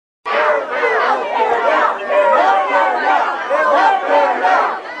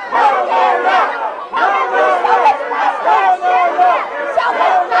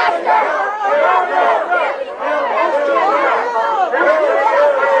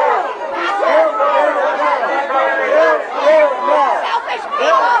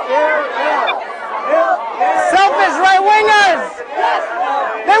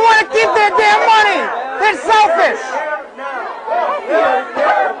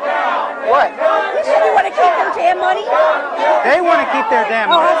damn money? They want to keep their damn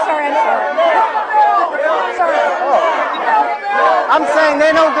money. Oh, I'm sorry. Sorry. Oh. I'm saying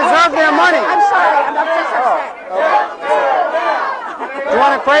they don't deserve their money. I'm sorry. I'm just upset. You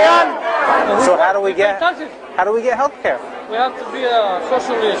want a crayon? So how do we get health care? We have to be a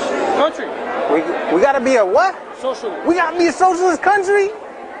socialist country. We got to be a what? Socialist. We got to be a socialist country?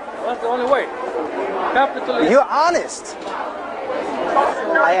 That's the only way. Capitalism. You're honest.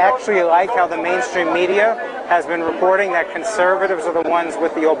 I actually like how the mainstream media has been reporting that conservatives are the ones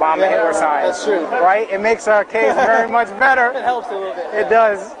with the Obama Hitler sign. That's true. Right? It makes our case very much better. It helps a little bit. It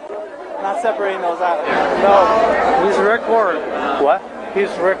does. Not separating those out. No, he's recording. What?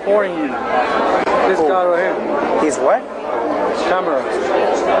 He's recording you. This guy right here. He's what? Camera.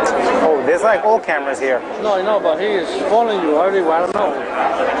 Oh, there's like old cameras here. No, I know, but he is following you everywhere. I don't know.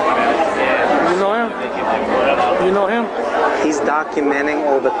 You know him? You know him? He's documenting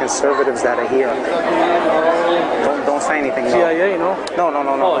all the conservatives that are here. Don't say anything. No. CIA, no? No.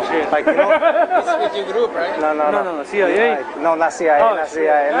 Oh, shit. Like, you know? It's your group, right? No. CIA? No, not CIA. Oh, not shit.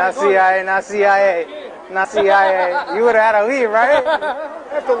 CIA. Not CIA. Not CIA. Not CIA. You would have had to leave, right?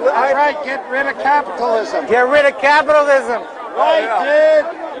 All right, get rid of capitalism. Get rid of capitalism. Right, kid.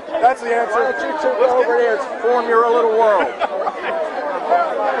 That's the answer. Why don't you two go over there and form your little world?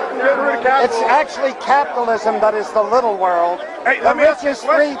 It's actually capitalism that is the little world. Hey, the richest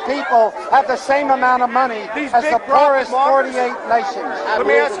 3 people have the same amount of money as the poorest 48 nations. Let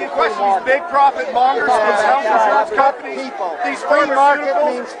me ask you a question. These big profit mongers, these health insurance companies, these free market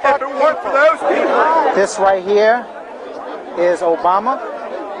means if it weren't for those people. This right here is Obama,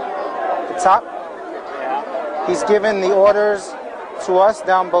 the top. He's given the orders to us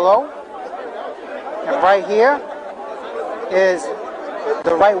down below. And right here is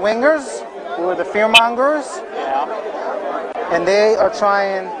the right-wingers, who are the fear-mongers. And they are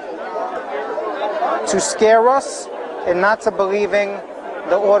trying to scare us and not to believing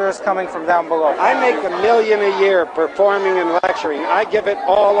the orders coming from down below. I make $1 million a year performing and lecturing. I give it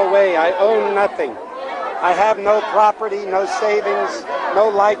all away. I own nothing. I have no property, no savings, no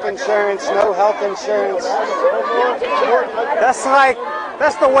life insurance, no health insurance.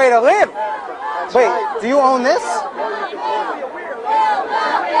 That's the way to live. Wait, do you own this?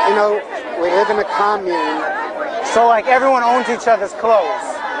 You know, we live in a commune. So like everyone owns each other's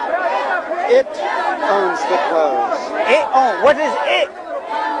clothes. It owns the clothes. It owns, what is it?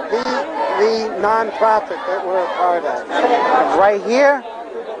 The non-profit that we're a part of. And right here,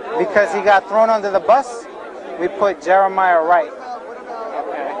 because he got thrown under the bus, we put Jeremiah Wright.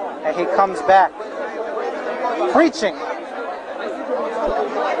 And he comes back preaching.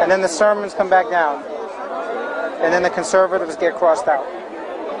 And then the sermons come back down. And then the conservatives get crossed out.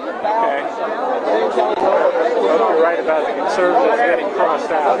 Okay. You're right about the conservatives getting crossed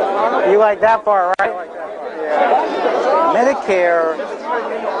out. You like that part, right? Yeah. Medicare,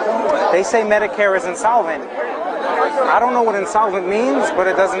 they say Medicare is insolvent. I don't know what insolvent means, but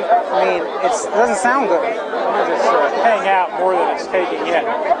it doesn't sound good. It's paying out more than it's taking in.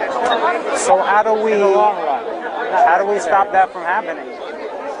 So how do we, in the long run, how do we stop that from happening?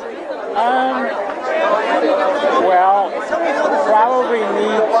 Well, probably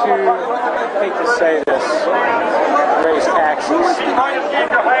need to, I hate to say this, raise taxes.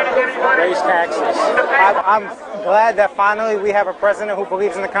 Raise taxes. I'm glad that finally we have a president who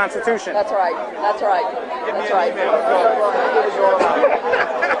believes in the Constitution. That's right. That's right. That's right.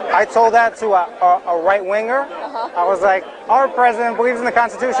 I told that to a right-winger. I was like, our president believes in the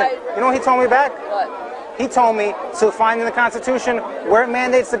Constitution. Right. You know what he told me back? What? He told me to find in the Constitution where it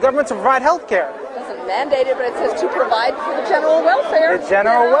mandates the government to provide health care. It doesn't mandate it, but it says to provide for the general welfare. The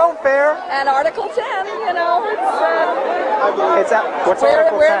general welfare. And Article 10, you know, what's where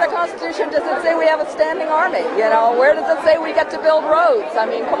Article 10? Where in the Constitution does it say we have a standing army? You know, where does it say we get to build roads? I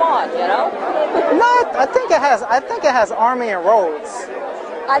mean, come on, you know. No, I think it has army and roads.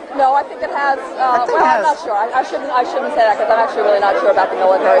 No, I think it has. I'm not sure. I shouldn't say that because I'm actually really not sure about the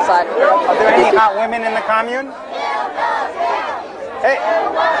military side. Are there any hot women in the commune? Hey,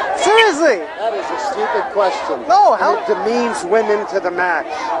 seriously? That is a stupid question. No, how? It demeans women to the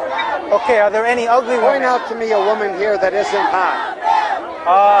max. Okay, are there any ugly women? Point out to me a woman here that isn't hot.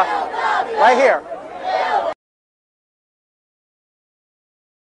 Right here.